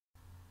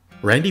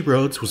Randy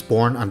Rhoads was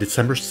born on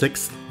December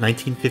 6,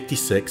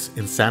 1956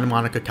 in Santa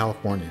Monica,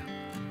 California.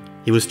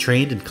 He was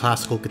trained in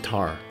classical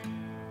guitar.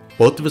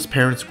 Both of his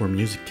parents were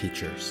music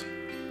teachers.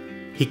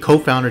 He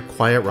co-founded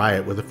Quiet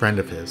Riot with a friend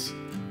of his.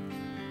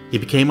 He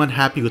became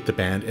unhappy with the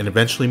band and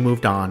eventually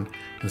moved on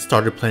and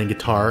started playing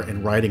guitar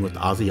and writing with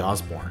Ozzy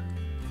Osbourne.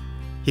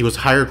 He was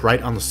hired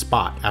right on the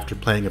spot after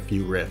playing a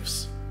few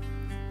riffs.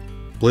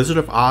 Blizzard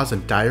of Oz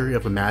and Diary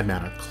of a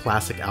Madman are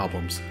classic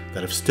albums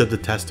that have stood the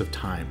test of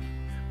time.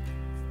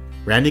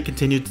 Randy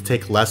continued to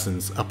take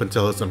lessons up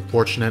until his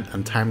unfortunate,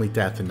 untimely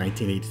death in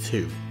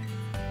 1982.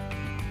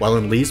 While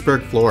in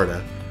Leesburg,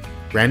 Florida,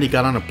 Randy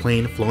got on a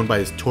plane flown by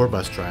his tour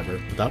bus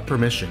driver without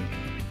permission,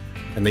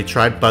 and they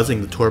tried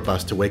buzzing the tour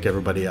bus to wake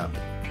everybody up.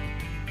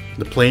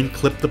 The plane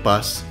clipped the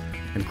bus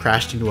and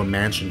crashed into a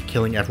mansion,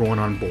 killing everyone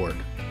on board.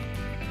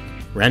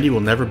 Randy will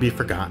never be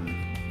forgotten.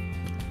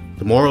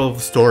 The moral of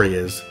the story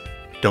is,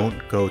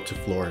 don't go to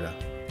Florida.